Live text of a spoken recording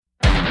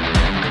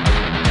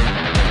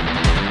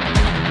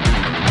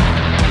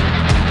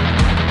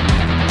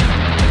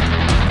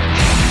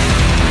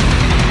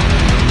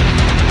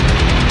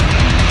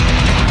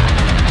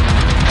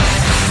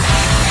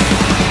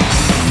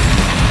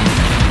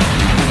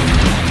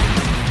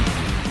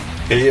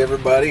Hey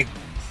everybody,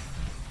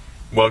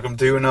 welcome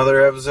to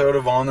another episode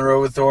of On the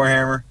Road with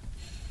Thorhammer.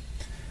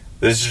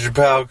 This is your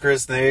pal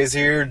Chris Nays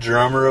here,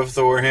 drummer of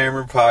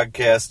Thorhammer,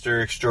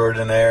 podcaster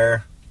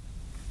extraordinaire.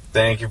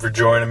 Thank you for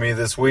joining me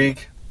this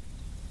week.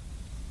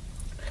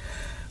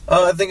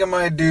 I think I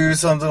might do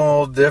something a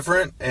little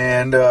different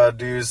and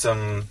do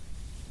some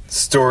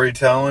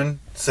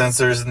storytelling since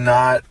there's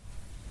not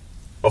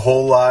a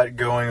whole lot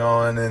going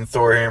on in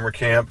Thorhammer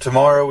camp.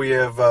 Tomorrow we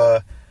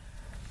have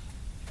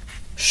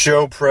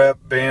show prep,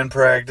 band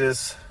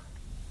practice.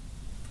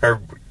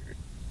 Or,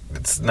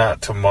 it's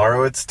not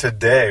tomorrow, it's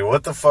today.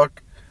 What the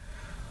fuck?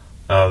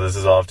 Oh, this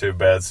is off to a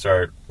bad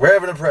start. We're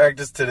having a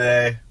practice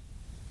today.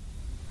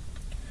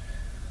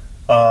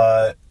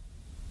 To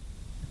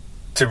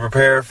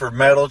prepare for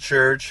Metal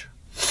Church.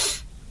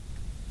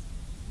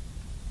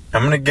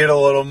 I'm going to get a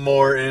little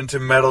more into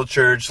Metal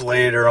Church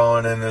later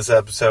on in this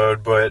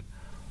episode, but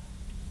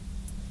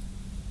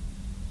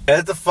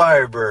at the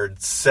Firebird,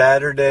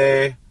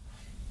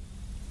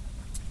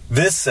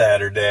 this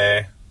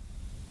Saturday,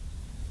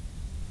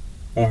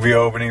 we'll be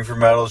opening for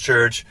Metal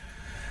Church.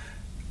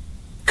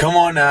 Come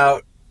on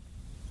out.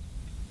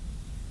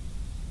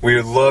 We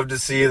would love to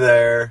see you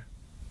there.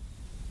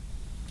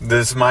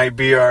 This might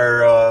be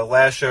our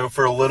last show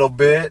for a little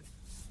bit.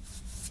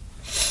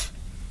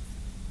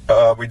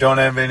 We don't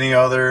have any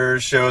other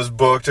shows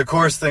booked. Of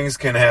course, things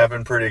can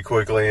happen pretty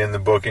quickly in the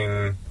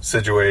booking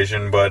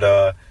situation,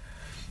 but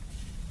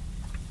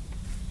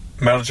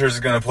Metal Church is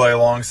going to play a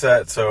long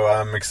set, so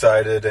I'm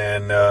excited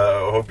and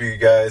hope you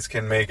guys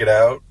can make it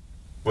out.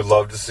 Would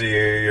love to see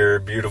your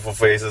beautiful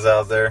faces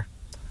out there.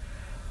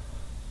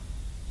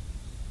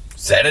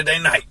 Saturday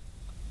night.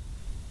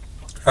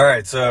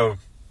 Alright, so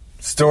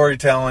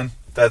storytelling.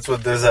 That's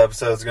what this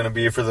episode is going to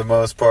be for the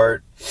most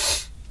part.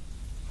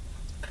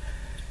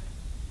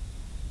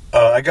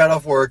 I got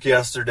off work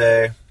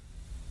yesterday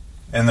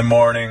in the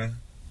morning,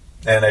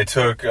 and I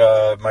took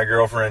my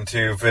girlfriend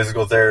to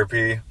physical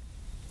therapy.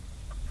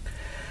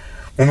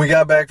 When we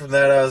got back from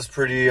that, I was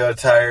pretty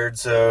tired,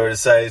 so I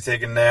decided to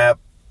take a nap.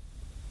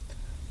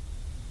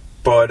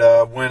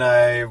 But when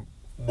I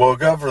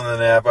woke up from the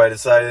nap, I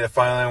decided I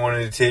finally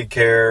wanted to take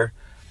care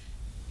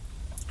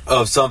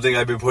of something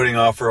I've been putting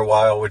off for a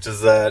while, which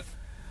is that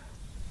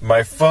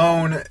my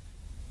phone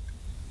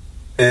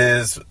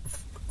is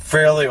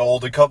fairly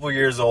old, a couple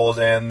years old,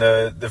 and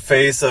the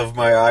face of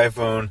my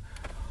iPhone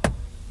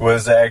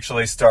was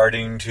actually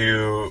starting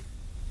to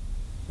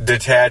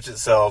detach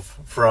itself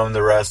from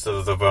the rest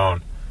of the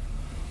phone.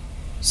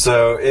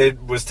 So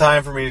it was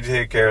time for me to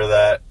take care of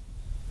that.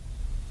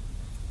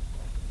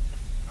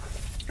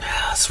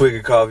 Swig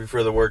of coffee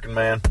for the working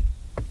man.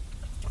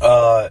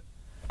 The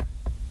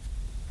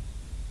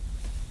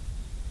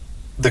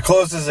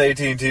closest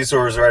AT&T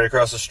store was right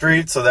across the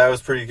street, so that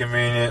was pretty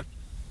convenient.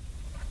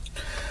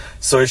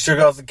 So I shook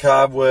off the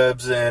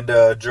cobwebs and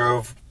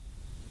drove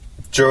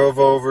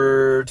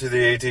over to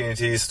the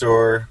AT&T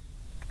store.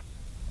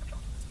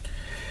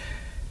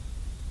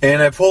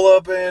 And I pull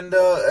up, and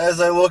as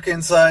I look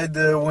inside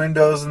the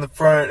windows in the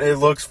front, it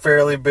looks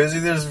fairly busy.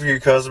 There's a few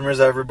customers.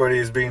 Everybody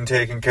is being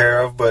taken care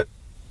of. But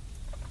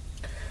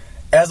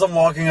as I'm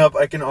walking up,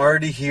 I can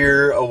already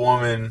hear a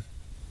woman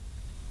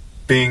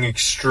being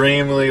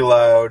extremely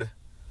loud.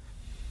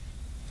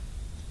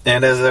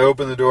 And as I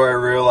open the door, I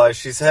realize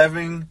she's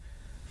having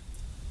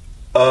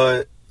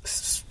a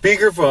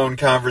speakerphone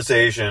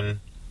conversation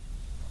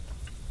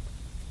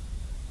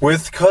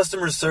with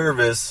customer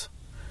service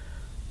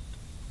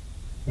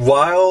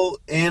while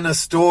in a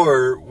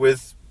store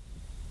with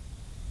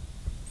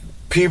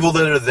people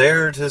that are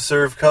there to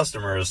serve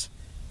customers.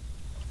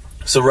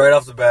 So right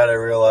off the bat, I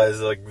realized,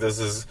 this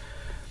is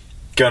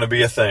gonna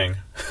be a thing.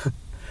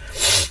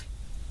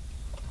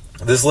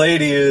 This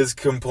lady is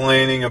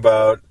complaining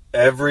about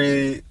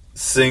every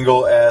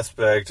single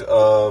aspect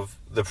of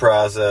the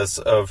process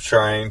of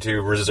trying to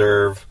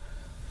reserve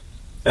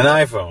an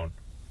iPhone.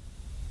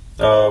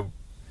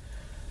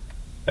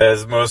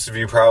 As most of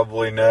you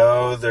probably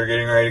know, they're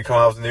getting ready to come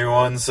out with new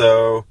ones,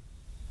 so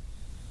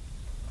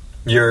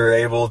you're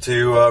able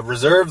to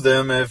reserve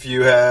them if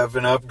you have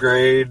an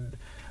upgrade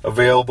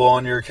available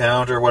on your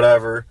account or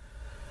whatever.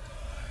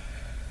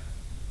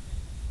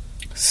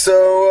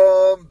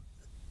 So,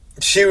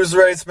 she was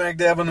right smack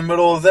dab in the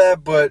middle of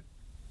that, but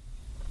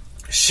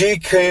she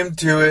came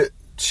to it,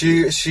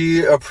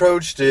 she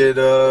approached it,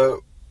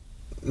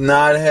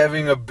 not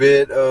having a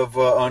bit of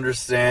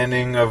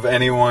understanding of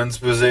anyone's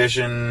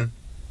position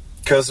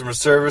customer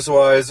service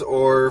wise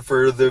or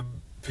for the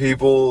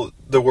people,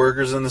 the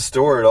workers in the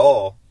store at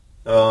all.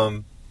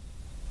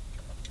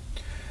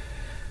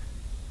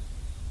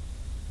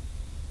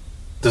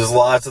 There's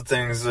lots of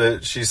things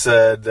that she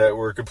said that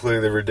were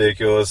completely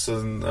ridiculous,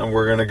 and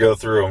we're going to go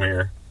through them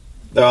here.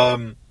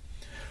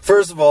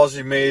 First of all,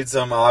 she made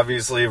some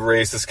obviously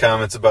racist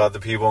comments about the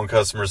people in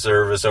customer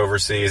service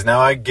overseas.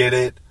 Now, I get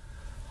it.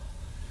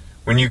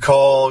 When you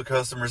call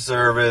customer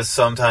service,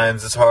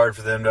 sometimes it's hard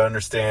for them to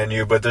understand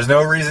you, but there's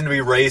no reason to be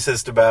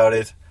racist about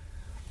it.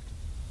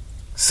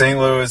 St.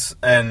 Louis,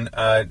 and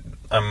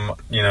I'm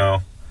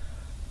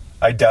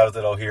I doubt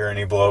that I'll hear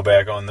any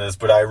blowback on this,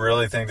 but I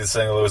really think that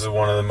St. Louis is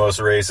one of the most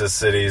racist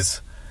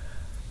cities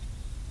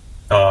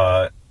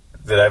that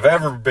I've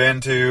ever been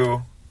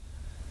to.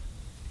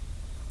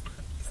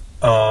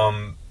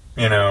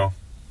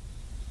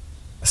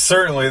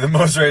 Certainly the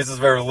most racist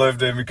I've ever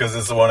lived in, because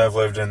it's the one I've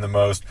lived in the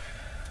most.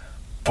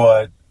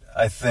 But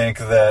I think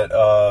that,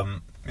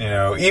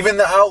 even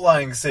the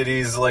outlying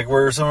cities, like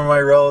where some of my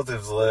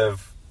relatives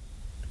live,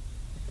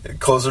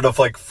 closer to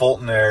like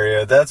Fulton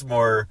area, that's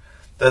more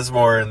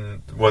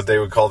in what they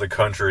would call the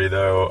country,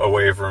 though,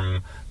 away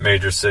from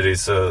major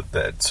cities, so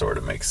that sort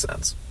of makes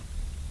sense.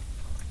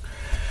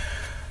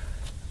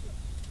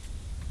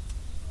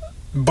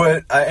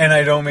 But,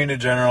 I don't mean to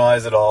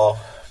generalize at all,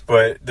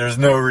 but there's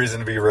no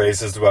reason to be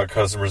racist about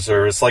customer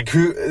service. Like,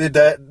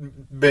 that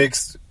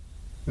makes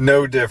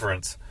no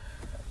difference.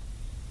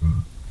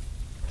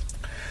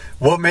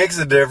 What makes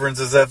a difference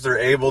is if they're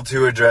able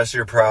to address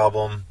your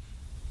problem.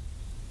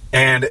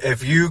 And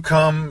if you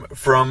come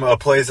from a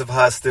place of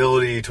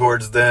hostility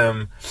towards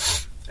them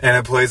and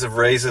a place of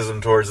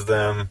racism towards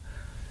them,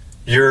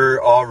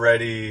 you're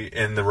already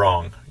in the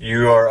wrong.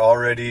 You are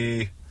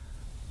already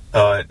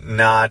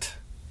not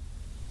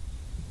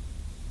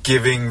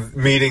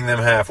meeting them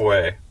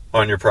halfway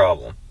on your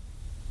problem.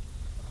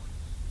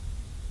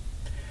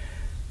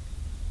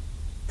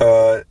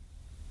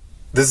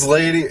 This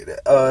lady,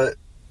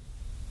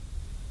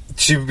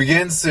 she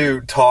begins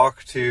to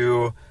talk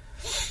to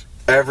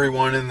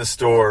everyone in the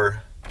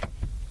store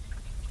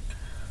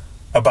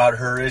about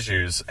her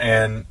issues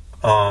and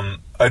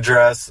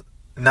address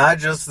not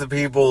just the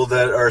people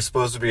that are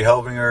supposed to be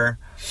helping her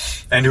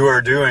and who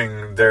are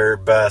doing their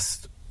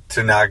best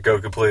to not go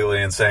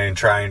completely insane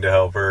trying to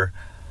help her,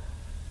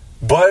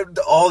 but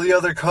all the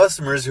other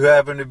customers who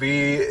happen to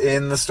be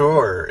in the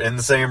store, in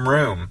the same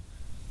room.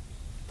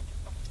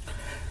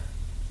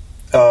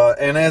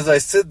 And as I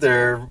sit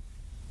there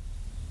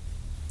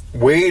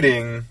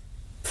waiting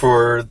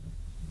for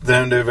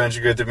them to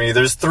eventually get to me,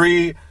 there's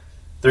three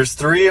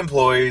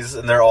employees,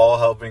 and they're all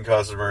helping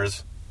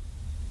customers.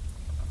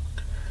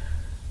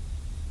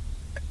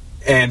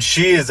 And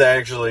she is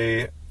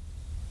actually,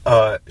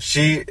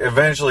 she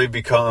eventually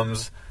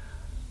becomes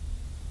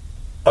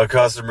a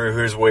customer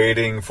who's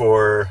waiting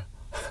for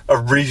a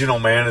regional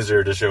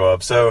manager to show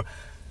up. So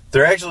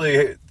there are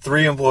actually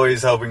 3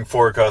 employees helping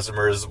 4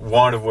 customers,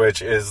 one of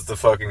which is the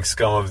fucking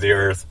scum of the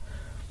earth.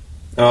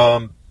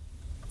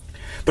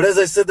 But as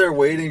I sit there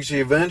waiting, she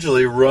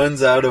eventually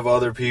runs out of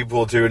other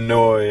people to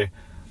annoy.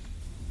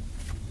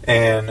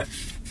 And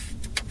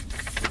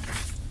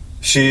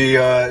she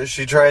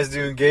tries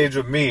to engage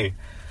with me.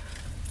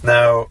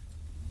 Now,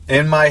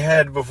 in my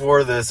head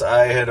before this,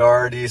 I had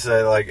already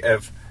said, like,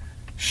 if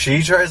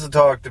she tries to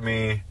talk to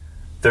me,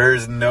 there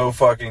is no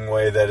fucking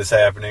way that is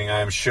happening.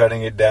 I am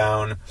shutting it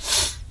down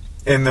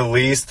in the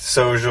least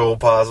social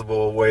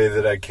possible way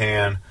that I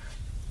can,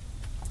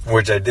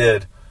 which I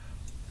did.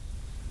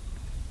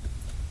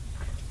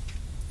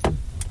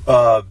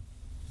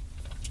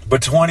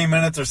 But 20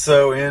 minutes or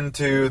so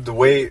into the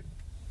wait,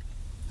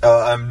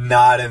 I'm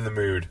not in the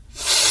mood.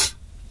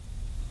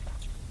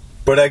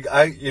 But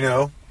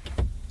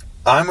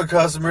I'm a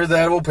customer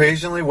that will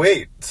patiently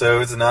wait,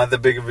 so it's not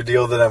that big of a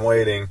deal that I'm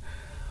waiting.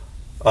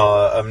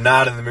 I'm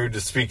not in the mood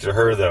to speak to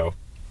her, though.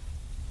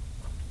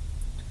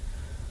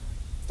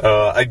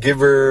 I give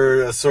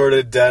her a sort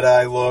of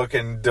dead-eye look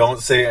and don't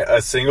say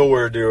a single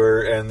word to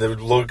her, and the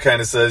look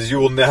kind of says, "You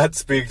will not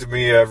speak to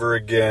me ever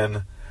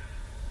again,"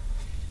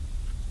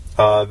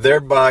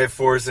 thereby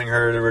forcing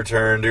her to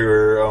return to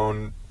her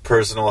own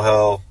personal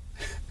hell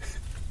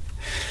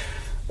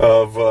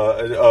of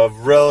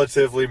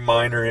relatively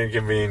minor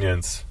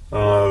inconvenience.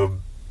 Part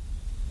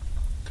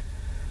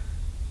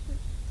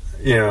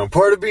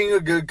of being a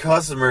good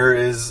customer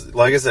is,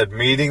 like I said,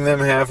 meeting them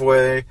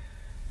halfway,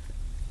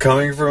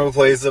 coming from a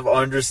place of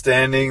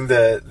understanding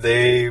that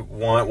they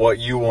want what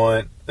you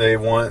want. They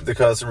want the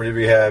customer to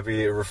be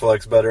happy. It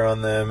reflects better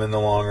on them in the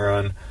long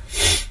run.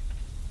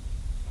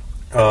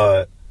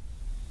 Her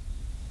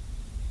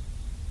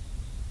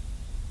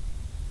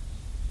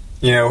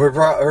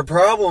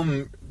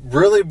problem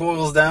really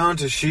boils down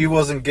to she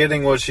wasn't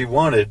getting what she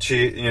wanted.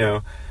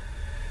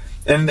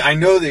 And I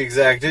know the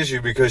exact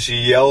issue because she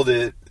yelled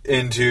it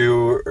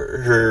into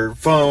her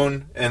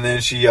phone, and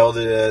then she yelled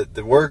it at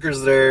the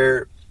workers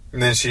there,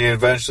 and then she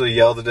eventually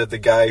yelled it at the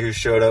guy who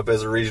showed up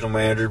as a regional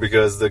manager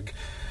because the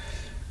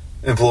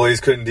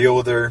employees couldn't deal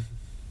with her.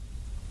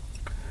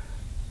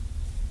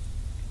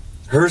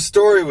 Her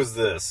story was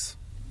this,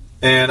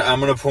 and I'm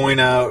going to point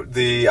out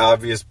the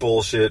obvious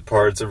bullshit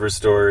parts of her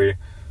story.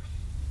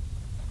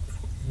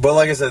 But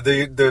like I said,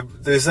 the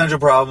essential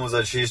problem was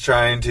that she's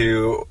trying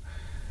to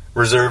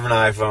reserve an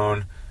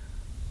iPhone,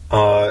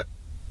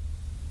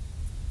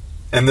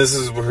 and this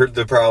is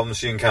the problem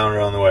she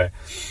encountered on the way.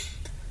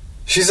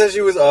 She said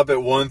she was up at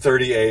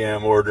 1:30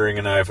 a.m. ordering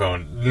an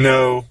iPhone.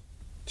 No,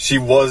 she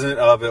wasn't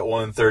up at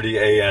 1:30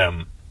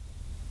 a.m.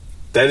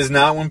 That is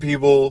not when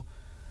people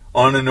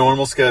on a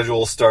normal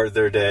schedule start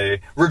their day,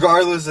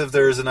 regardless if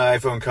there's an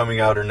iPhone coming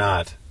out or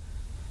not.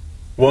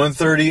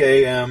 1:30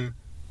 a.m.,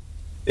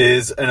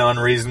 is an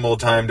unreasonable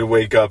time to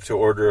wake up to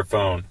order a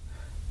phone.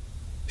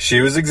 She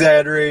was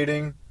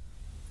exaggerating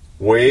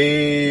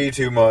way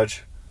too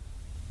much.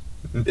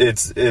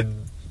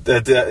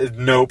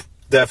 Nope,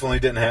 definitely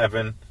didn't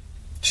happen.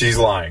 She's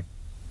lying.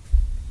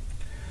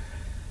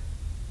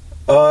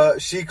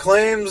 She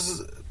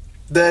claims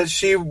that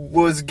she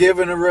was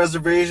given a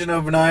reservation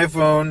of an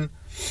iPhone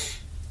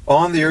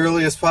on the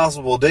earliest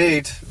possible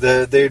date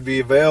that they'd be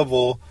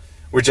available,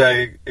 which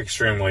I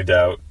extremely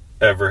doubt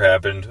ever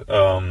happened.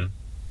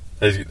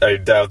 I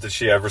doubt that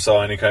she ever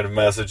saw any kind of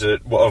message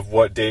of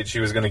what date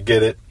she was going to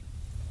get it.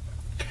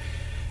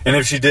 And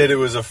if she did, it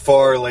was a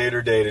far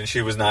later date and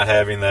she was not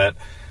having that.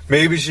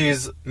 Maybe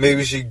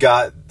she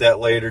got that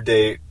later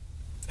date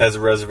as a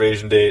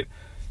reservation date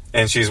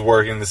and she's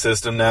working the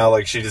system now.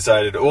 Like she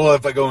decided, oh,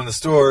 if I go in the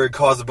store, it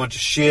causes a bunch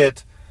of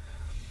shit.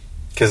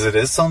 Because it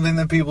is something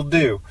that people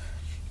do.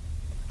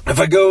 If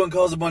I go and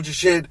cause a bunch of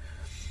shit,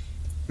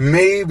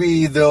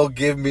 maybe they'll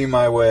give me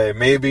my way.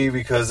 Maybe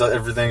because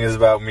everything is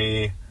about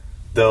me,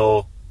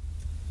 they'll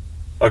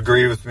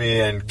agree with me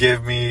and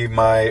give me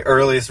my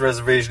earliest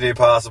reservation date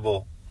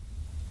possible.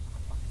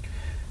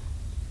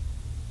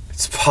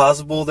 It's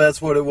possible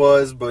that's what it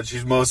was, but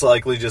she's most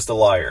likely just a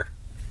liar.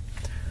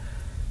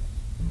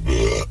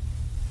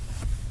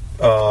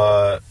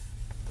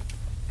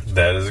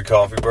 That is a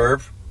coffee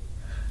burp.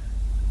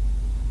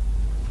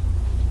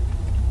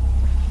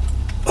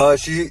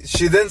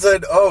 She then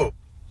said, oh,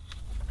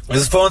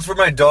 this phone's for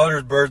my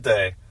daughter's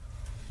birthday.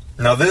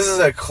 Now this is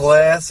a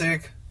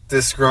classic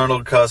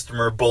disgruntled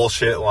customer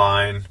bullshit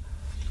line.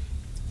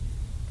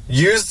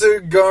 Used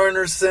to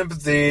garner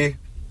sympathy.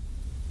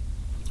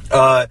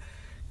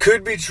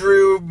 Could be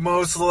true,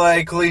 most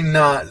likely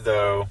not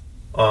though.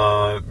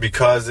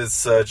 Because it's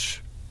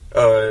such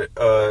a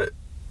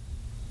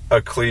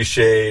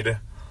cliched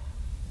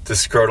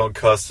disgruntled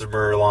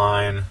customer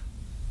line.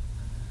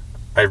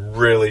 I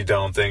really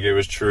don't think it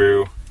was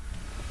true.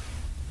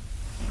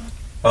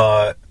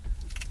 It's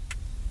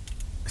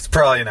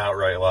probably an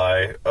outright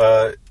lie.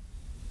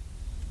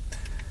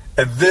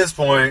 At this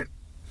point,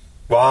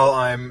 while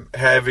I'm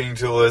having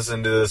to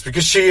listen to this,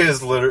 because she is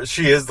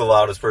the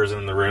loudest person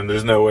in the room.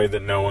 There's no way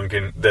that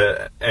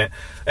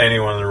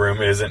anyone in the room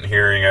isn't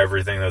hearing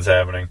everything that's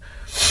happening.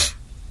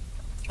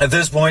 At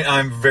this point,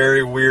 I'm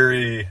very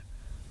weary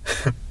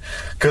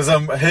because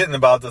I'm hitting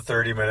about the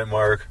 30-minute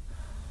mark.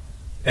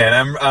 And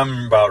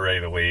I'm about ready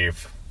to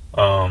leave.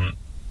 But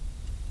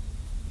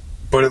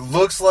it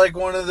looks like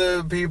one of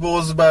the people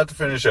is about to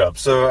finish up.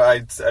 So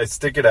I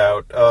stick it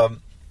out.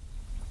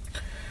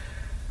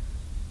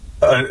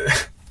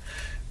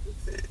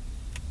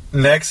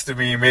 Next to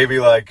me, maybe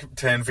like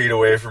 10 feet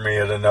away from me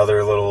at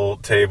another little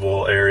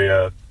table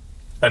area,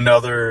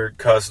 another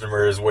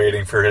customer is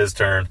waiting for his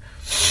turn.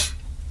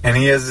 And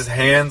he has his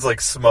hands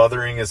like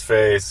smothering his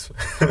face.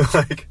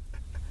 Like...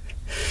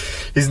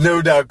 He's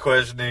no doubt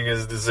questioning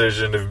his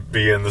decision to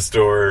be in the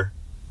store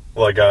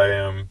like I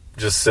am,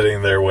 just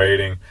sitting there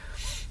waiting.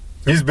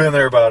 He's been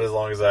there about as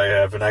long as I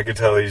have, and I can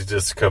tell he's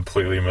just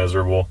completely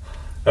miserable.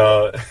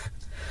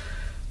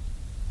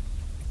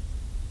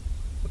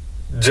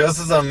 Just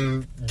as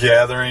I'm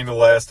gathering the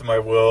last of my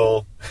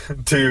will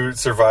to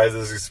survive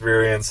this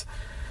experience,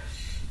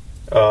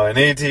 an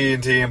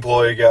AT&T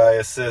employee guy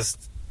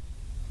assists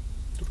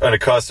a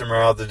customer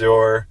out the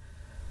door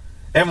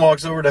and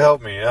walks over to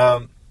help me.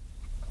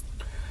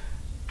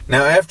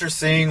 Now, after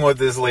seeing what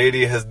this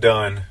lady has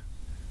done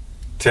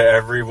to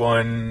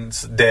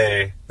everyone's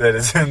day that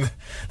is in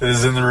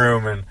the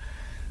room, and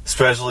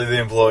especially the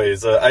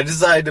employees, I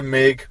decided to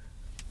make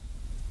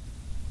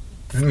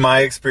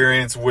my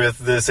experience with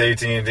this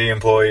AT&T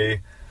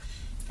employee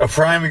a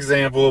prime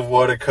example of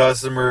what a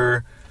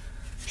customer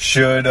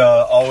should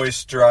always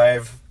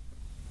strive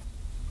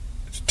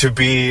to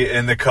be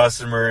in the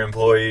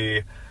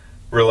customer-employee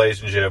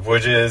relationship,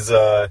 which is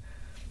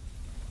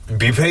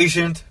be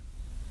patient.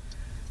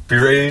 Be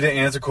ready to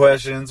answer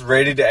questions,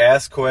 ready to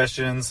ask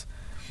questions.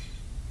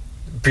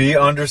 Be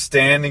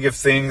understanding if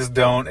things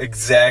don't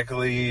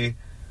exactly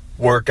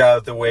work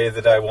out the way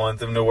that I want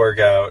them to work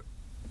out.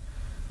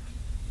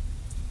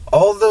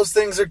 All of those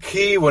things are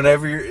key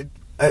whenever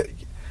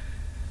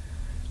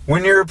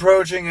when you're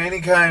approaching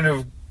any kind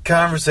of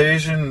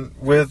conversation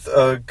with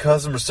a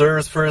customer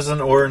service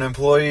person or an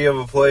employee of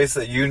a place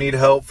that you need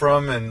help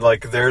from, and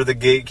like they're the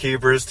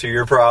gatekeepers to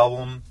your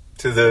problem,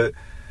 to the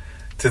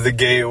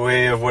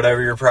gateway of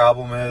whatever your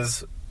problem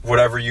is,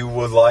 whatever you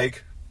would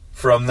like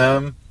from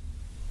them.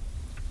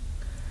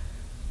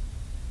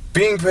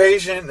 Being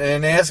patient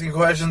and asking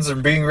questions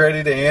and being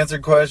ready to answer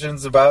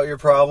questions about your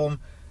problem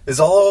is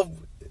all...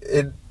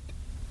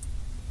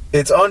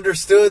 It's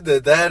understood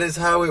that is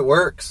how it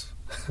works.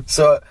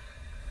 So,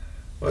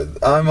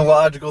 I'm a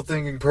logical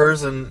thinking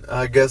person.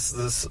 I guess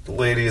this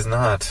lady is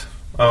not.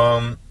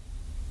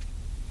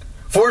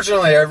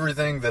 Fortunately,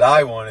 everything that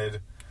I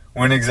wanted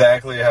went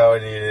exactly how I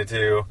needed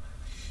to.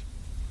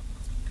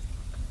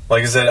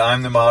 Like I said,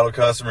 I'm the model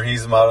customer,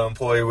 he's the model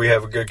employee, we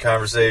have a good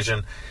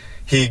conversation.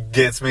 He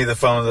gets me the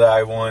phone that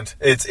I want.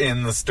 It's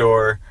in the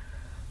store.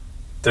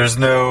 There's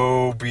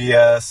no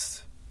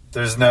BS.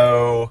 There's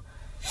no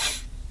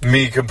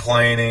me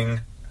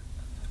complaining.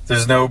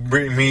 There's no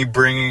me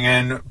bringing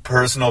in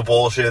personal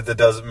bullshit that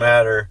doesn't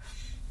matter.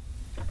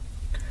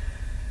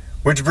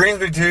 Which brings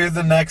me to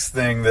the next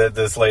thing that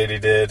this lady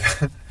did.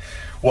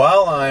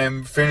 While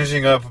I'm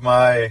finishing up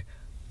my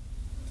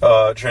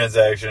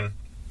transaction,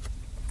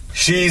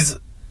 she's in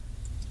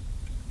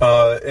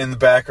the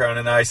background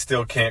and I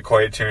still can't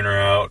quite tune her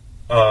out.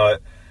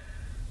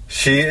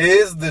 She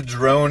is the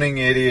droning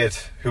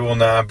idiot who will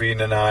not be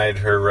denied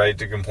her right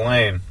to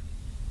complain.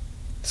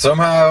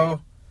 Somehow,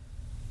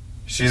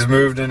 she's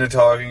moved into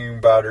talking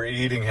about her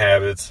eating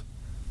habits.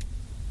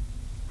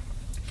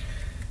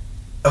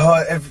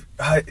 I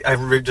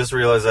just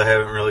realized I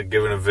haven't really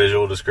given a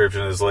visual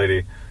description of this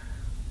lady.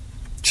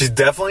 She's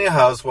definitely a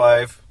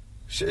housewife.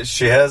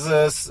 She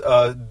has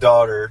a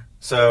daughter,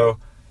 so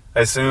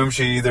I assume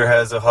she either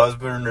has a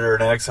husband or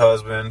an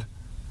ex-husband.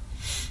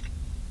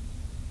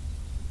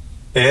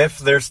 If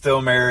they're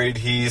still married,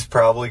 he's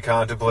probably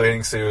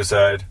contemplating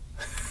suicide.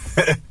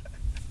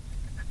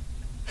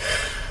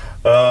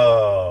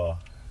 Oh,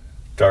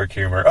 dark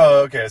humor.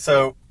 Oh, okay,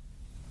 so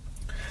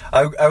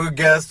I would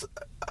guess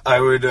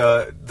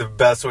the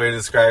best way to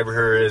describe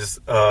her is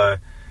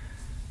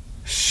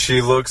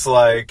she looks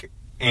like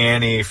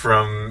Annie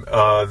from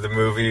the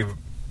movie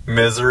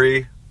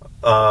Misery.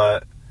 I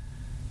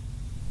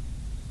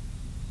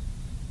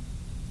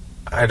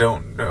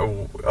don't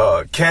know.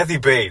 Kathy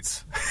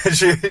Bates.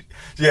 she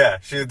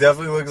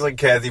definitely looks like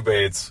Kathy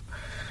Bates.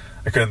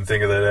 I couldn't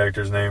think of that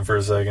actor's name for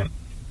a second.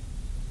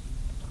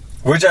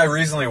 Which I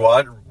recently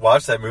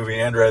watched that movie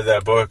and read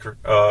that book,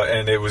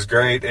 and it was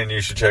great, and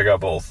you should check out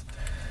both.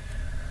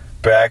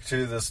 Back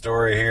to the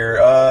story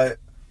here.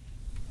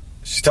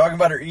 She's talking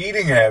about her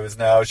eating habits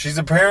now. She's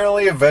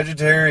apparently a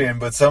vegetarian,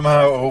 but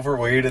somehow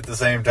overweight at the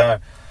same time.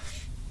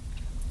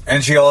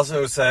 And she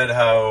also said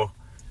how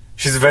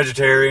she's a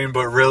vegetarian,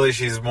 but really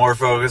she's more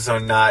focused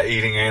on not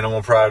eating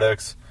animal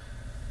products.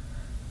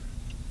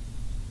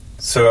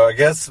 So I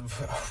guess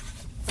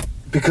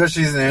because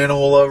she's an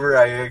animal lover,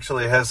 I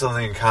actually have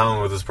something in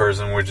common with this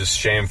person, which is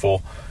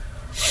shameful.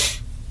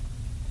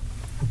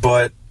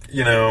 But,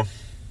 you know,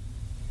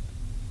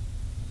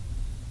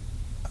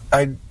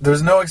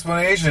 there's no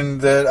explanation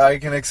that I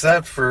can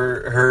accept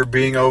for her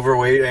being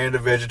overweight and a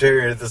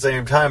vegetarian at the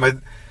same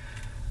time.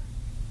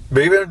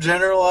 Maybe I'm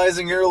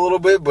generalizing here a little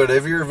bit, but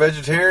if you're a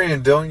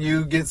vegetarian, don't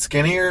you get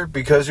skinnier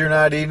because you're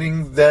not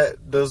eating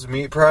those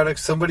meat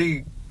products?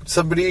 Somebody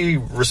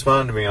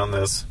respond to me on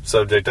this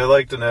subject. I'd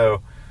like to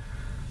know.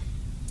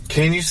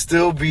 Can you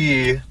still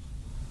be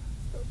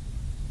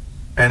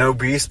an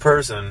obese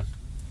person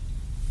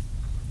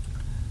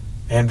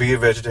and be a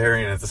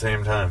vegetarian at the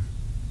same time?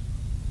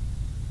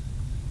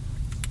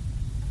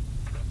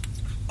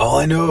 All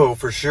I know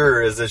for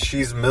sure is that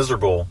she's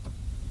miserable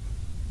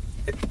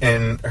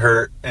in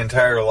her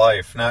entire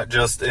life, not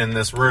just in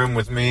this room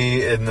with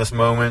me in this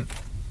moment.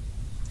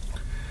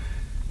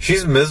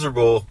 She's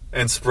miserable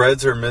and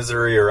spreads her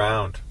misery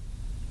around.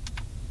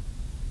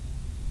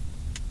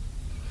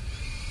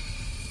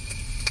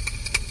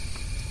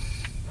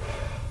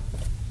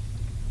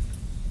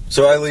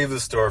 So I leave the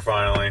store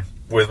finally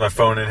with my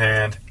phone in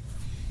hand,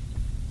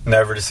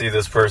 never to see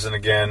this person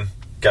again,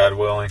 God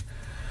willing.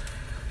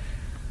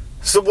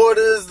 So what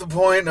is the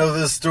point of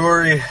this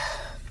story?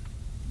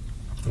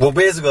 Well,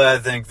 basically, I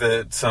think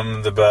that some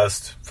of the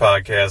best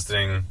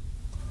podcasting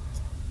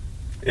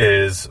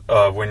is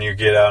when you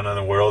get out in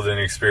the world and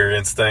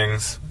experience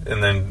things,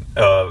 and then,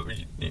 I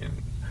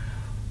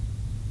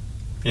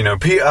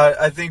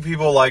think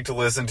people like to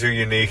listen to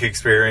unique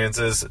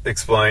experiences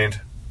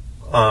explained,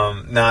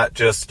 not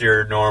just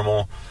your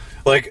normal.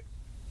 Like,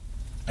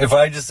 if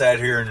I just sat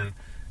here and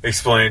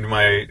explained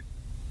my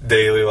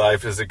daily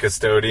life as a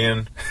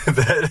custodian,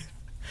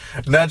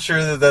 not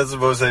sure that that's the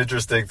most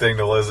interesting thing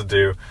to listen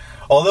to.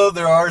 Although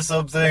there are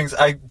some things,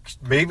 I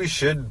maybe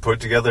should put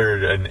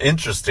together an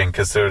interesting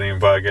custodian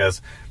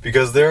podcast,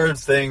 because there are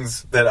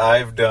things that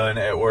I've done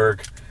at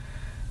work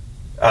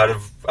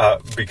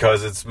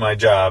because it's my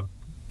job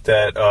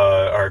that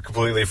are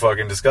completely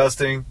fucking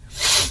disgusting,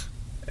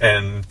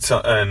 and it's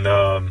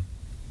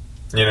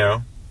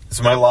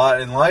my lot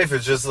in life.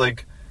 It's just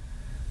like,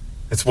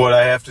 it's what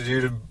I have to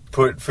do to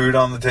put food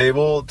on the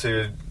table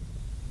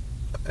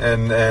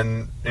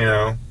and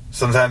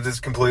sometimes it's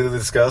completely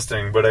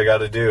disgusting, but I got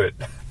to do it.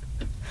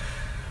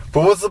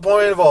 But what's the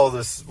point of all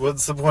this?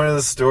 What's the point of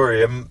this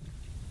story? Am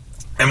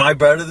I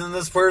better than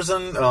this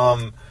person?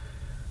 I'm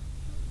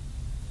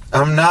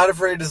not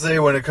afraid to say,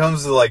 when it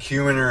comes to like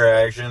human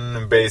interaction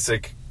and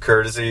basic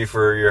courtesy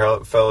for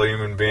your fellow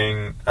human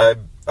being,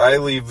 I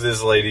leave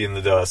this lady in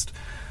the dust.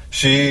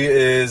 She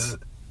is...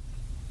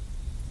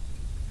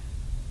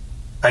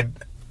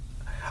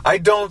 I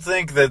don't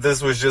think that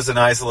this was just an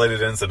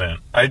isolated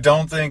incident. I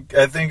think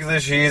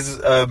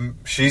that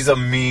she's a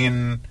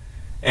mean,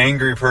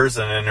 angry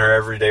person in her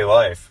everyday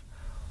life.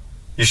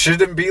 You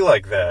shouldn't be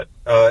like that.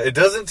 It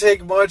doesn't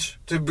take much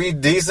to be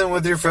decent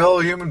with your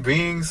fellow human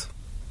beings.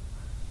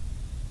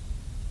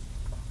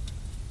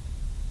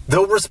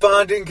 They'll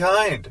respond in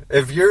kind.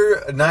 If you're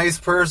a nice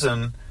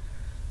person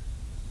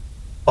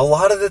a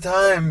lot of the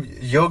time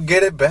you'll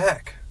get it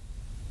back.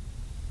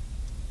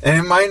 And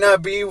it might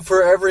not be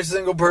for every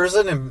single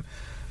person, and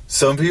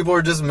some people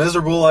are just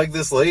miserable like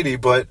this lady,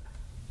 but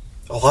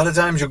a lot of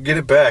times you'll get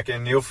it back,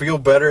 and you'll feel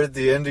better at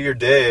the end of your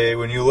day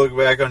when you look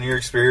back on your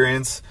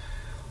experience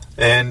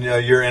and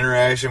your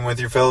interaction with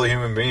your fellow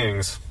human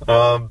beings.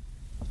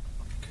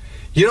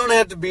 You don't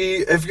have to be,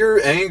 if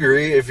you're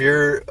angry, if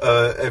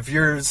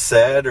you're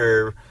sad,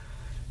 or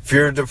if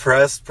you're a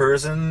depressed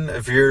person,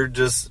 if you're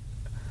just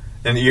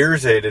an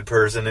irritated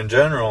person in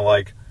general,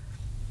 like,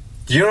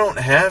 you don't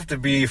have to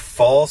be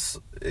false,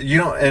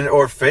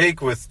 or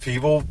fake with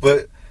people,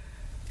 but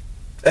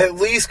at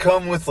least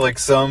come with like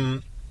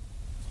some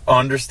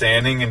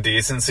understanding and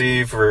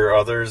decency for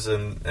others,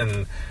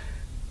 and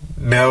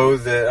know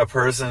that a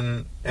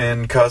person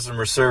in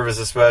customer service,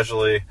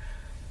 especially,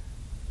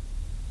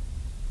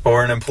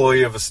 or an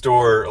employee of a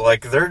store,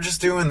 like, they're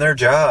just doing their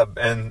job.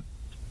 And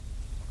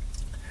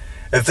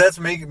if that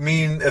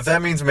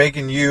means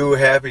making you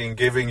happy and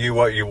giving you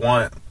what you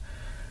want,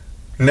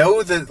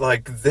 know that,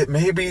 like, that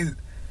maybe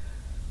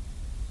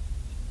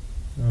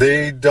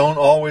they don't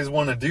always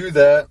want to do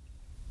that,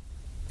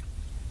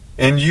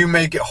 and you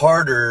make it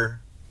harder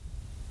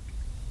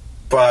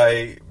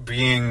by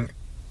being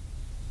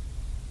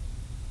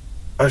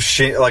a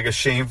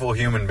shameful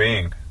human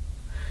being.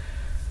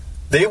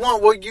 They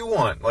want what you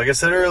want. Like I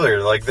said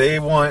earlier, like, they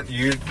want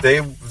you, they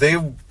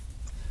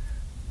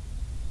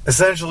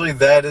essentially,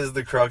 that is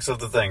the crux of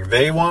the thing.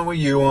 They want what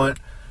you want,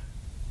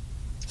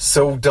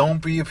 so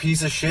don't be a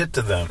piece of shit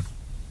to them.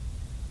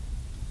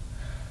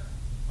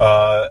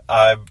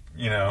 I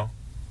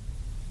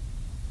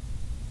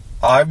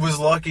was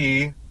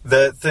lucky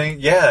that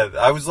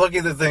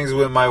things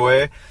went my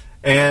way,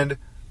 and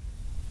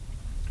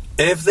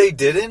if they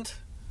didn't,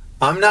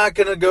 I'm not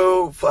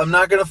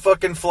gonna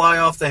fucking fly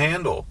off the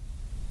handle.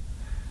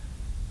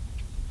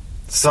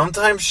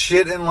 Sometimes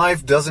shit in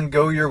life doesn't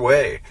go your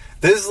way.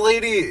 This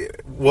lady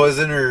was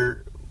in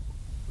her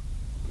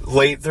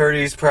late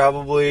 30s,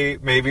 probably,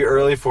 maybe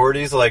early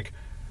 40s. Like,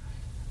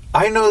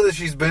 I know that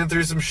she's been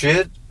through some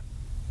shit.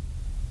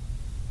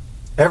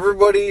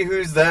 Everybody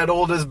who's that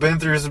old has been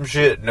through some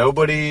shit.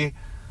 Nobody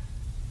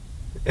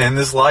in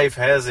this life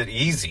has it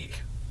easy.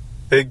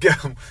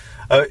 Even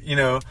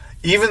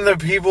the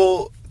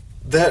people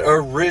that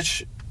are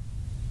rich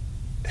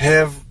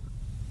have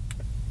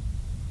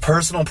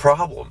personal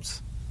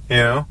problems,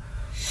 I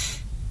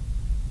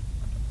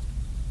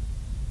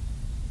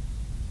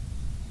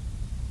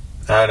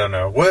don't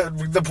know.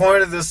 What the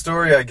point of this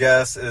story, I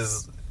guess,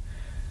 is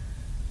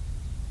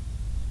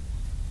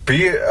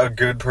be a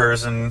good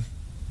person,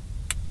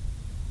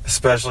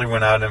 especially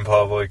when out in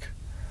public,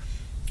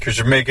 because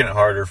you're making it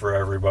harder for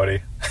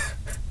everybody.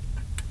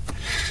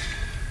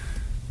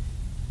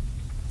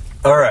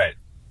 All right.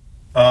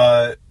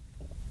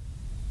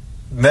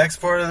 Next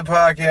part of the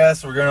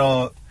podcast, we're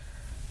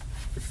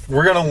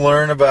gonna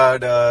learn about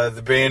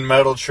the band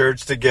Metal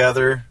Church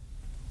Together.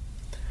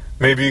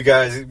 Maybe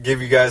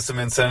give you guys some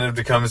incentive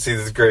to come and see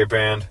this great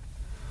band.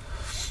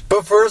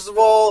 But first of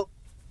all,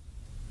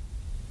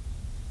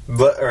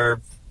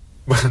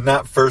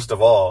 not first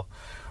of all,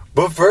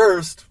 but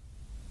first,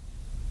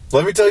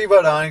 let me tell you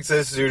about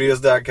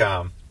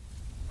OnyxStudios.com.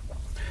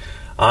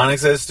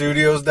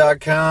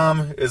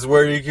 OnyxStudios.com is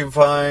where you can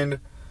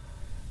find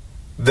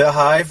the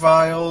High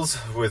Files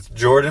with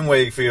Jordan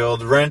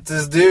Wakefield, Rent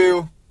is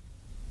Due,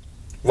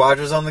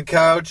 Watchers on the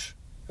Couch,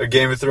 a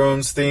Game of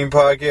Thrones theme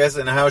podcast,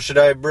 and How Should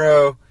I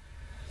Bro,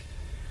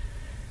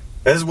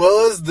 as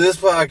well as this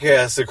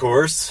podcast, of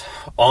course,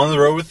 On the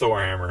Road with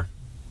Thorhammer.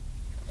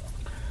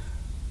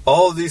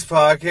 All of these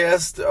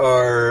podcasts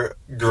are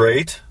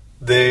great.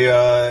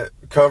 They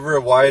cover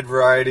a wide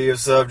variety of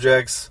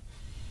subjects,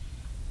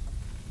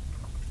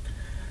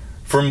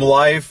 from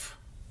life,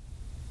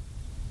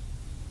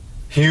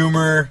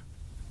 humor,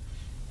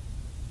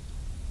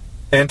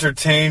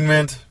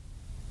 entertainment,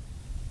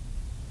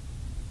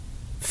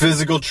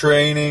 physical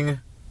training,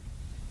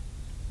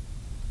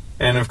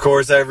 and of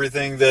course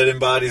everything that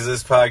embodies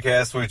this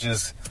podcast, which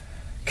is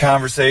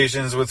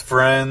conversations with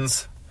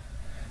friends,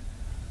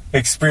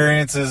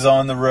 experiences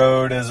on the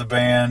road as a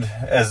band,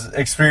 as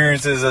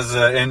experiences as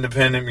an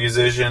independent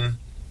musician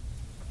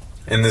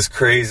in this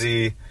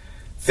crazy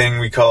thing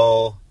we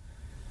call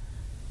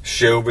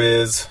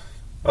showbiz.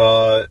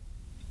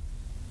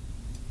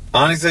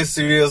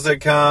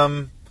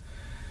 OnyxStudios.com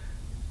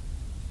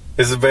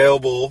is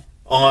available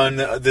on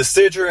the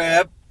Stitcher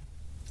app,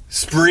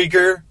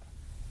 Spreaker,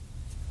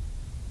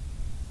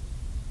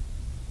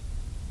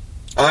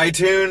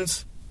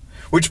 iTunes,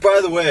 which, by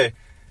the way,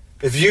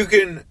 if you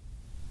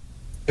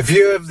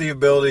have the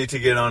ability to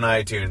get on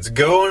iTunes,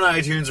 go on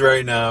iTunes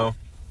right now,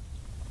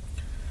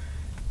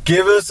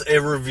 give us a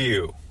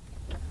review.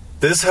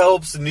 This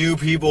helps new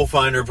people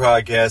find our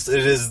podcast.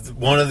 It is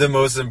one of the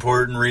most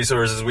important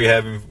resources we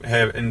have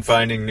in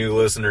finding new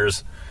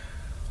listeners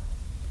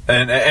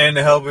and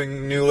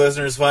helping new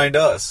listeners find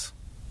us.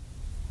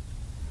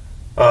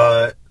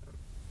 And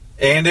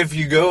if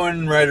you go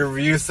and write a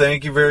review,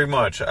 thank you very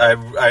much.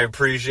 I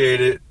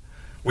appreciate it.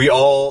 We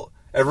all,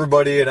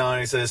 Everybody at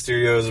Onyx Edge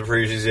Studios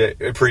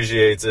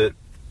appreciates it.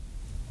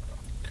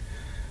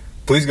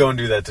 Please go and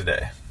do that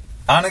today.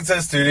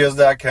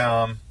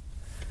 OnyxEdgeStudios.com.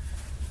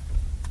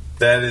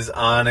 That is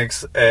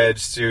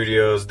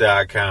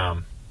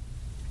OnyxEdgeStudios.com.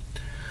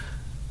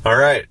 All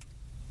right.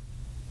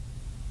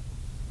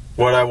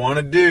 What I want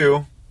to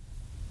do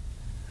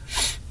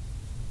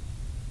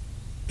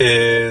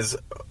is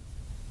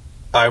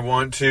I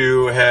want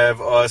to have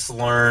us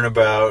learn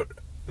about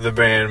the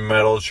band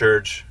Metal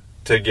Church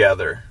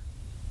together.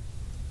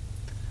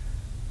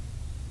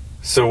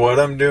 So what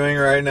I'm doing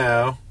right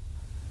now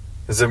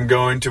is I'm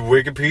going to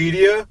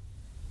Wikipedia,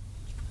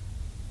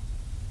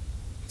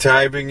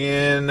 typing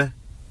in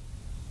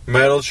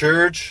Metal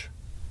Church,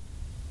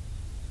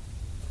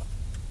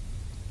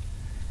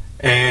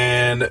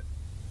 and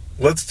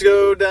let's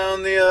go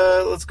down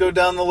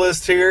the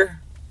list here,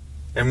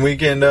 and we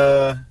can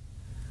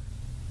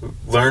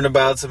learn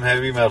about some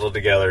heavy metal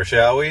together,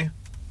 shall we?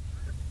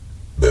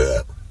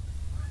 Blech.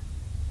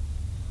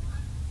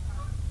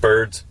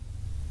 Birds.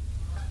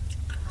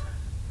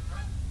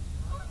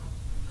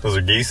 Those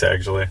are geese,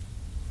 actually.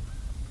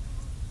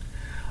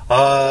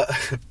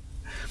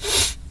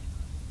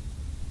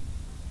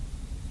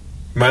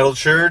 Metal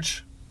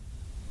Church,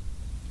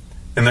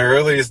 in the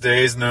earliest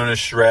days known as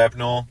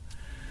Shrapnel,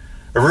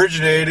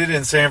 originated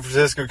in San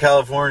Francisco,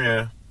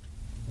 California,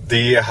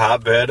 the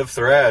hotbed of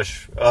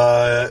thrash.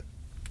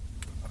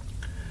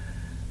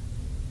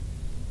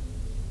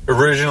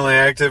 Originally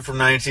active from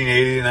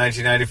 1980 to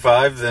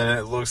 1995, then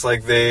it looks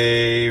like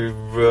they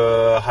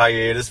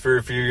hiatus for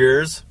a few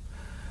years.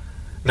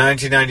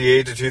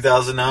 1998 to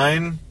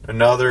 2009,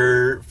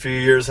 another few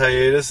years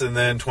hiatus, and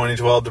then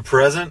 2012 to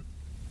present.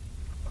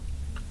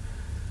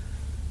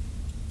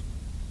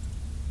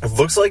 It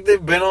looks like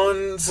they've been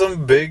on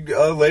some big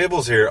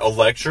labels here.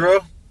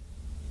 Elektra,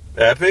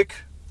 Epic,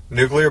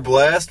 Nuclear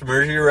Blast,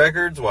 Mercury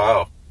Records.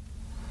 Wow.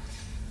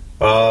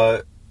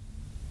 Current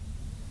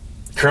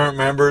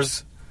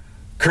members: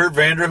 Kurt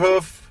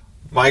Vanderhoof,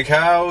 Mike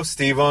Howe,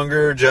 Steve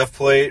Unger, Jeff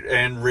Plate,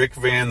 and Rick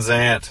Van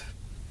Zant.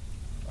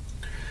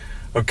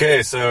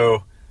 Okay,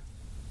 so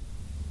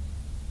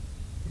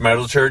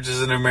Metal Church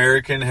is an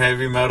American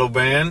heavy metal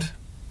band.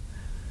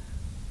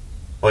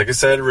 Like I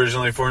said,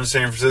 originally formed in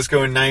San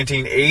Francisco in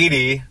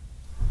 1980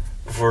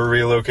 before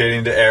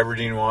relocating to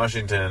Aberdeen,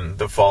 Washington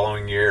the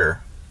following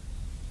year.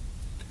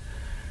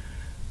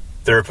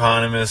 Their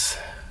eponymous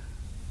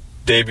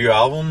debut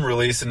album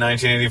released in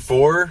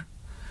 1984,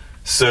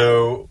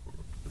 so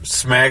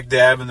smack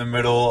dab in the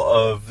middle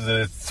of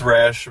the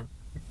thrash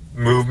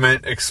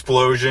movement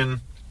explosion.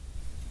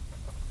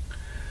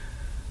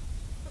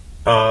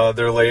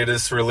 Their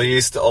latest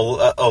release,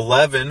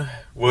 11,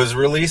 was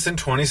released in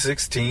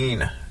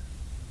 2016.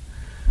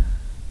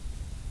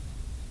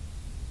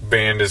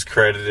 Band is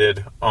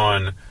credited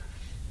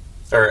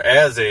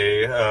as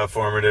a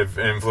formative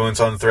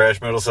influence on the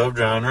thrash metal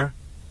subgenre,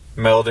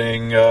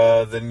 melding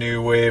the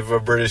new wave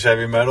of British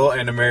heavy metal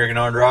and American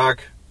hard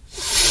rock.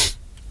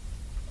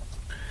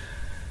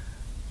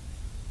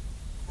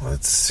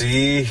 Let's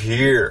see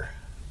here.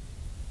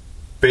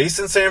 Based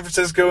in San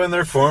Francisco in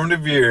their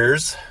formative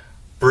years,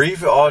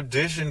 brief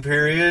audition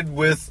period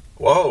with,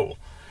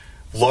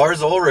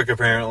 Lars Ulrich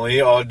apparently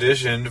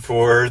auditioned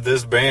for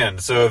this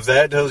band. So if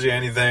that tells you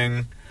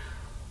anything,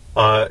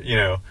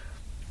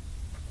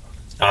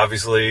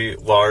 obviously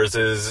Lars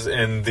is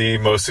in the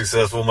most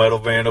successful metal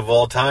band of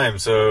all time.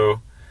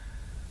 So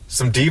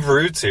some deep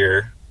roots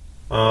here.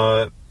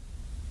 Their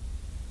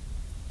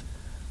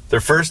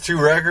first two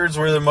records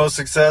were the most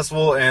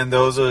successful, and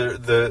those are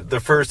the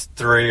first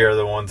three are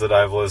the ones that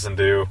I've listened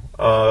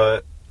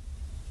to.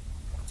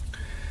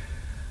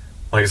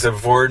 Like I said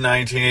before,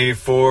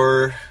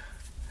 1984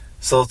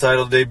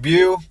 self-titled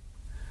debut.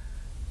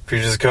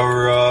 Features a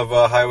cover of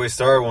Highway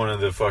Star, one of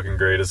the fucking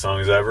greatest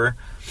songs ever.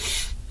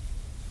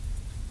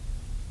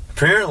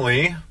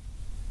 Apparently,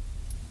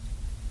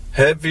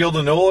 Hetfield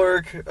and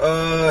Ulrich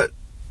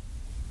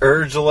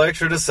urged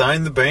Elektra to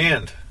sign the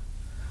band.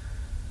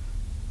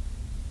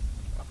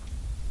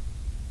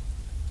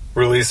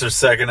 Released their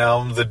second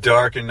album, The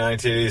Dark, in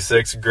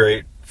 1986.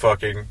 Great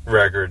fucking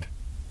record.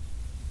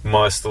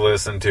 Must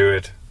listen to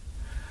it.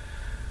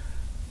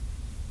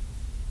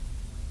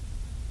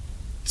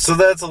 So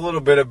that's a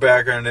little bit of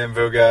background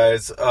info,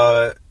 guys.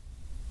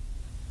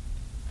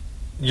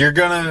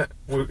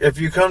 If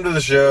you come to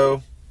the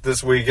show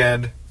this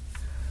weekend,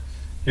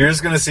 you're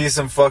just gonna see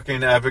some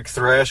fucking epic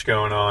thrash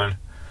going on.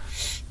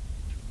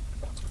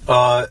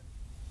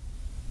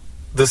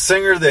 The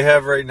singer they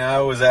have right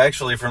now is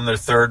actually from their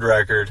third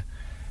record,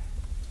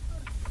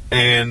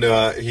 and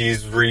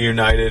he's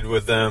reunited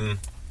with them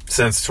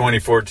since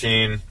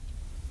 2014.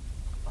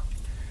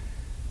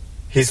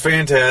 He's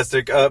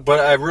fantastic, but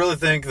I really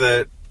think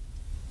that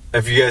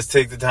if you guys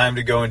take the time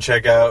to go and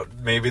check out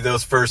maybe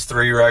those first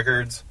three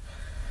records,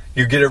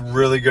 you get a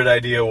really good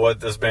idea what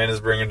this band is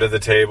bringing to the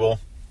table.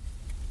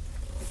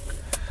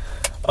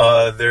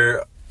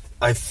 There's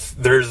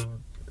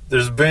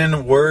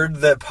been word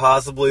that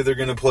possibly they're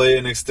going to play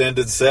an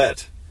extended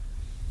set.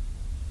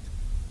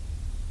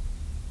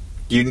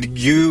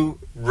 You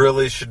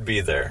really should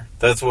be there.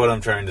 That's what I'm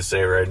trying to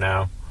say right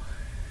now.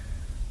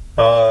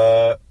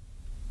 I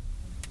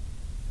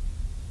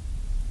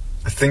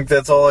think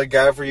that's all I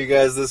got for you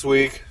guys this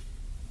week.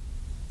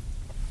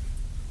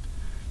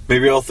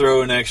 Maybe I'll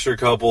throw an extra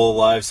couple of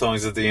live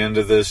songs at the end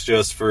of this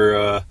just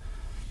for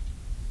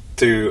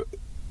to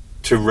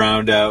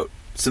round out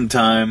some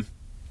time.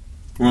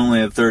 We're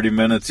only at 30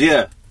 minutes.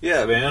 Yeah,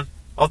 man.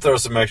 I'll throw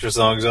some extra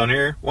songs on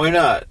here. Why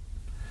not?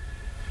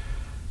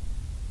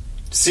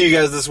 See you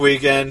guys this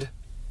weekend.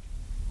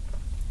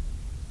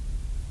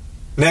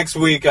 Next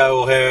week I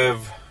will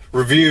have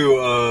review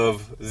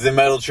of the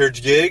Metal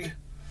Church gig.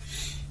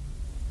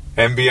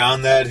 And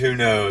beyond that, who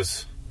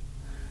knows?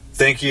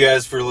 Thank you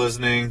guys for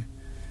listening.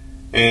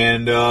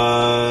 And,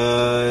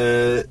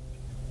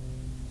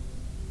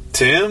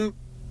 Tim,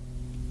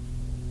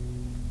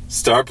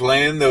 start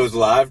playing those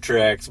live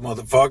tracks,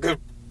 motherfucker.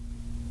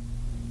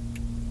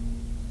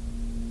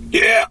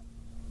 Yeah!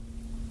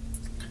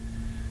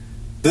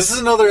 This is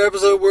another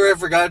episode where I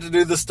forgot to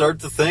do the start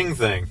the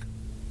thing.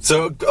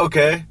 So,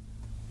 okay.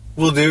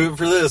 We'll do it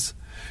for this.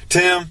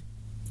 Tim,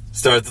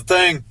 start the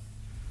thing.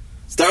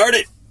 Start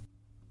it!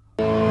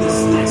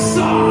 This next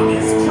song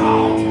is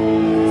called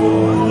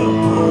For the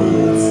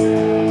Birds.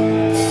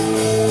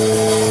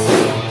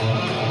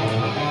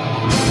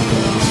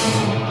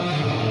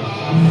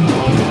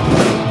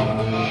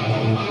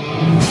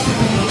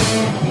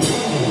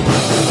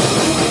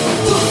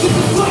 Look at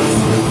the place,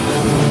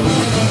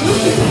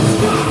 look at the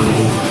sky.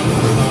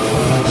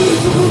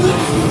 Beautiful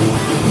light,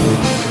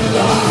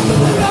 love of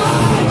the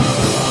night.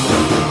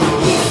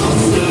 Beautiful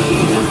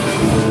scene,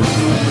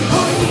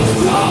 heart is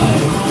dry.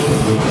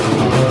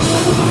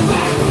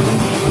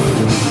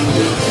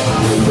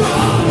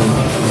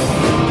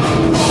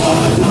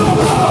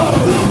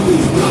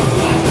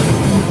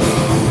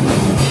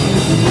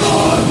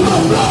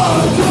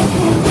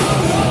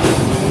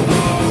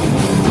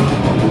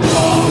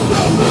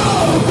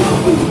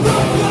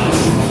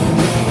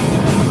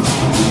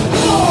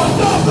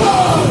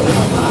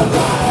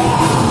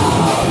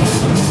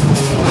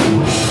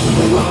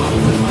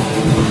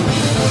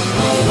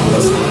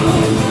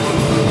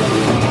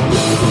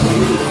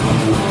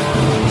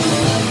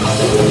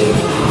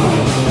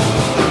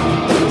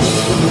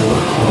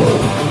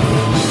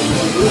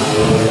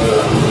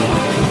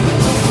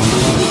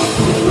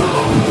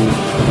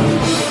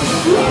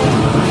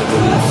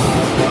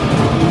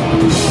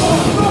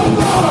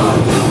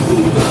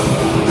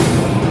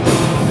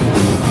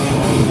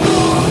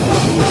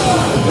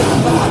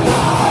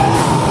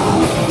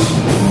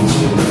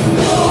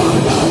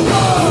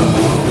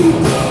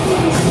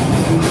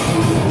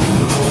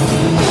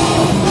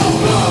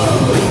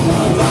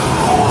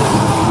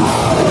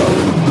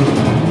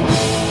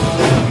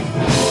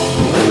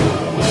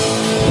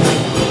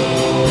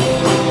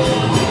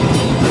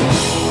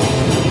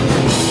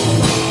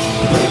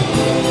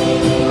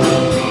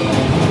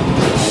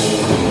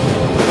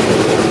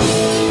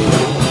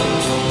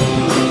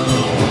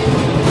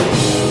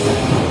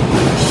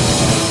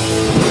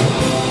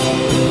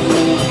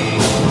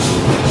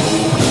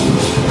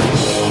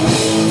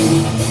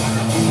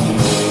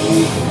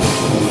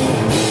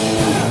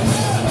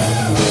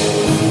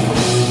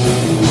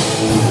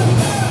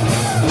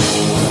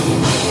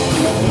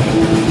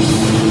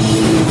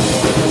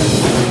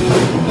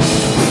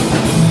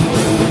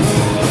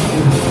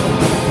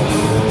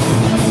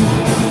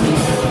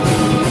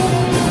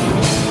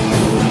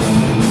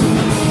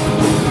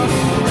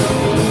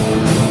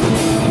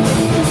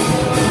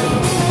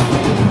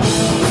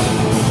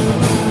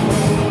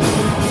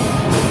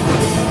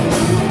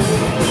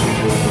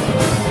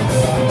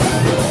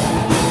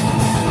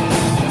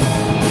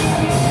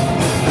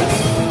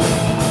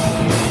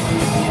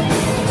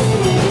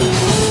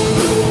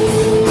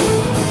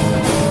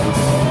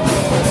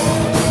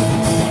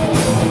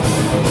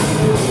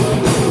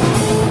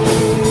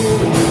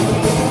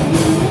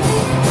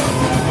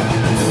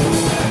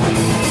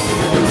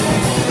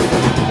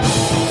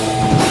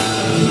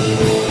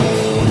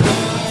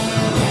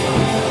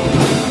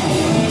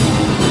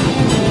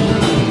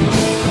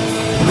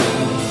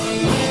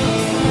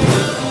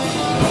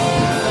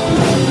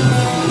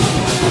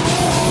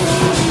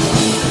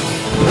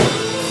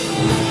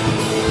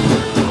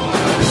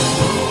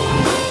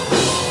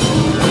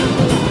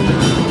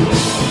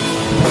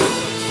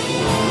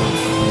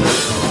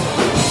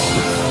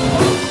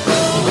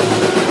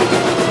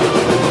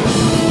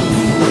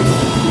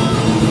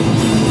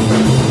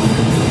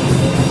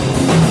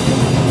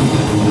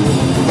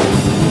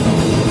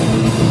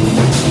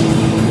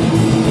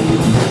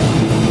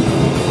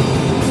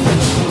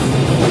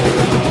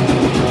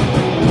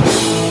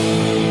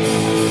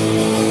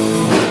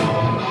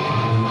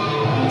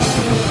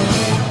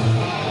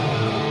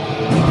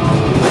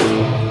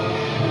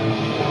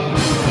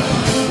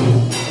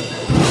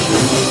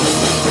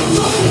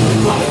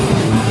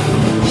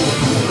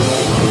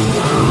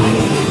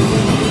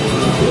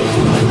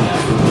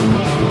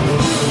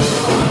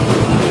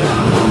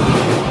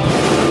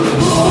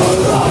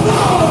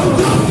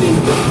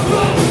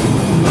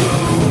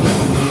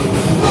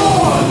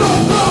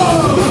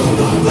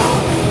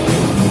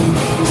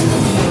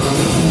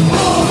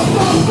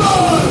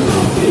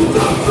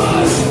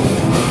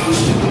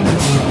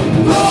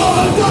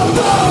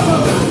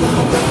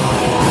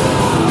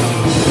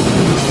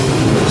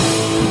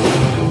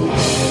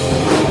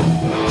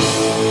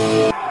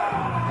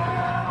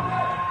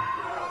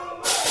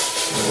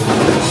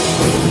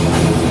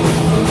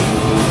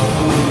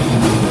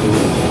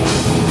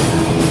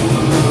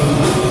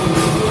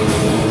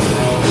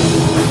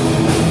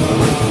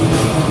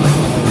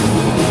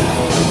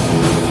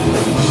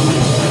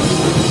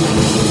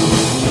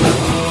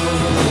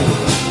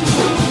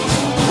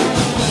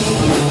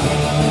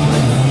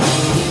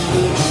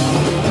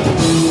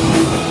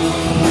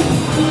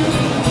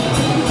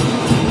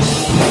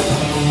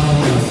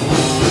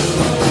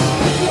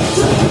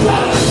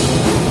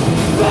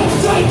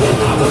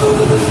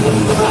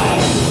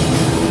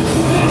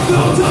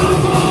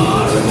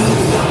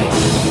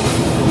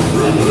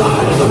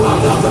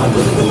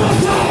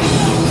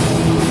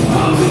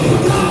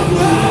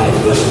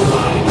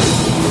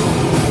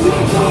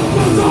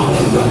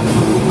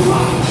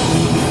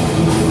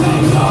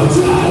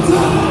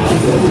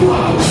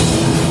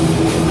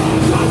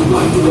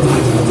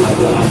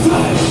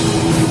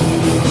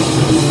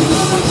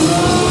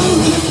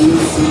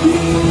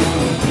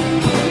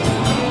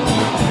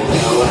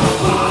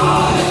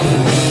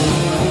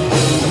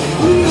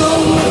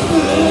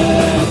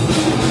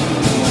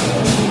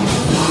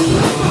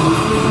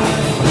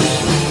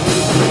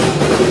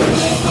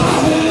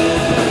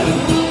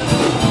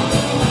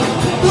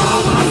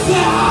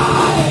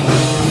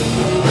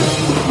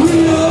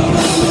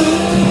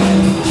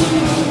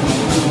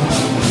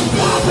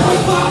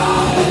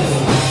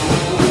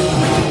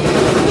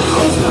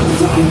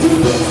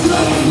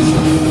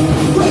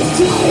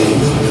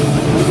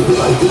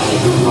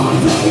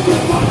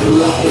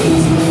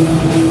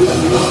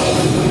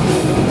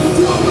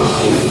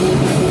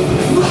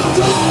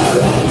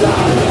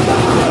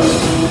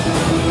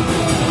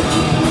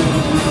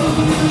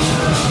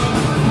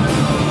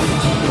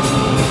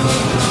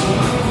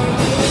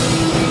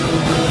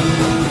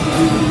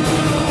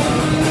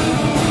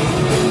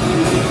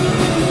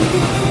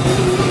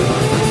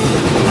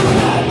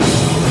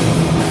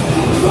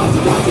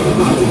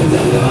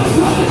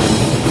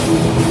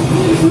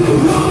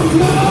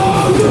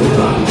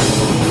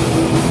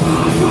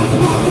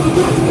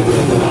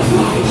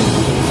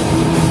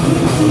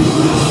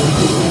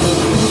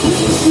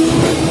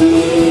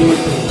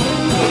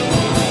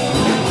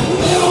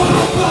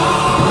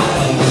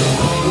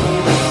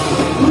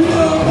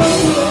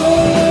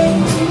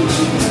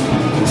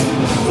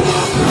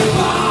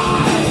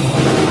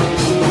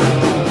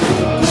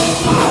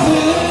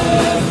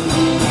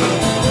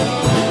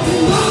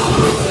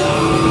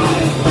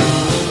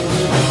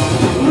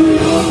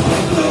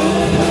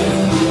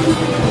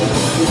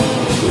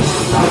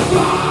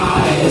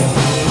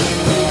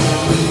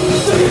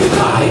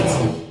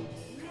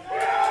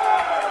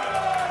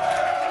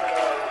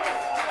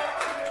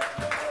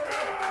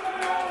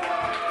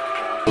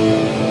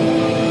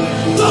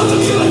 Those of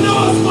you that know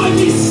us might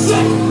be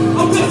sick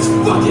of this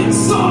fucking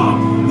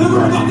song that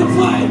we're about to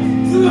play.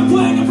 We've been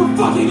playing it for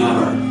fucking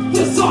ever.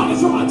 This song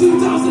is from a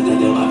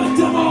 2011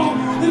 demo,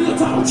 and the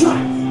title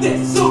track.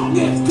 This song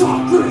is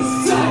called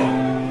Crusade.